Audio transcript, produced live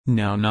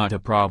Now not a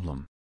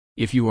problem.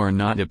 If you are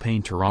not a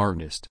painter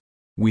artist,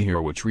 we here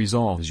which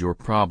resolves your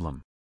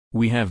problem.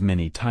 We have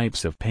many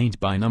types of paint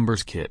by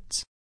numbers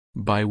kits,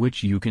 by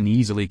which you can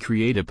easily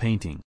create a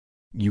painting.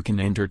 You can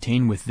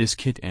entertain with this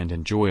kit and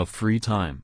enjoy a free time.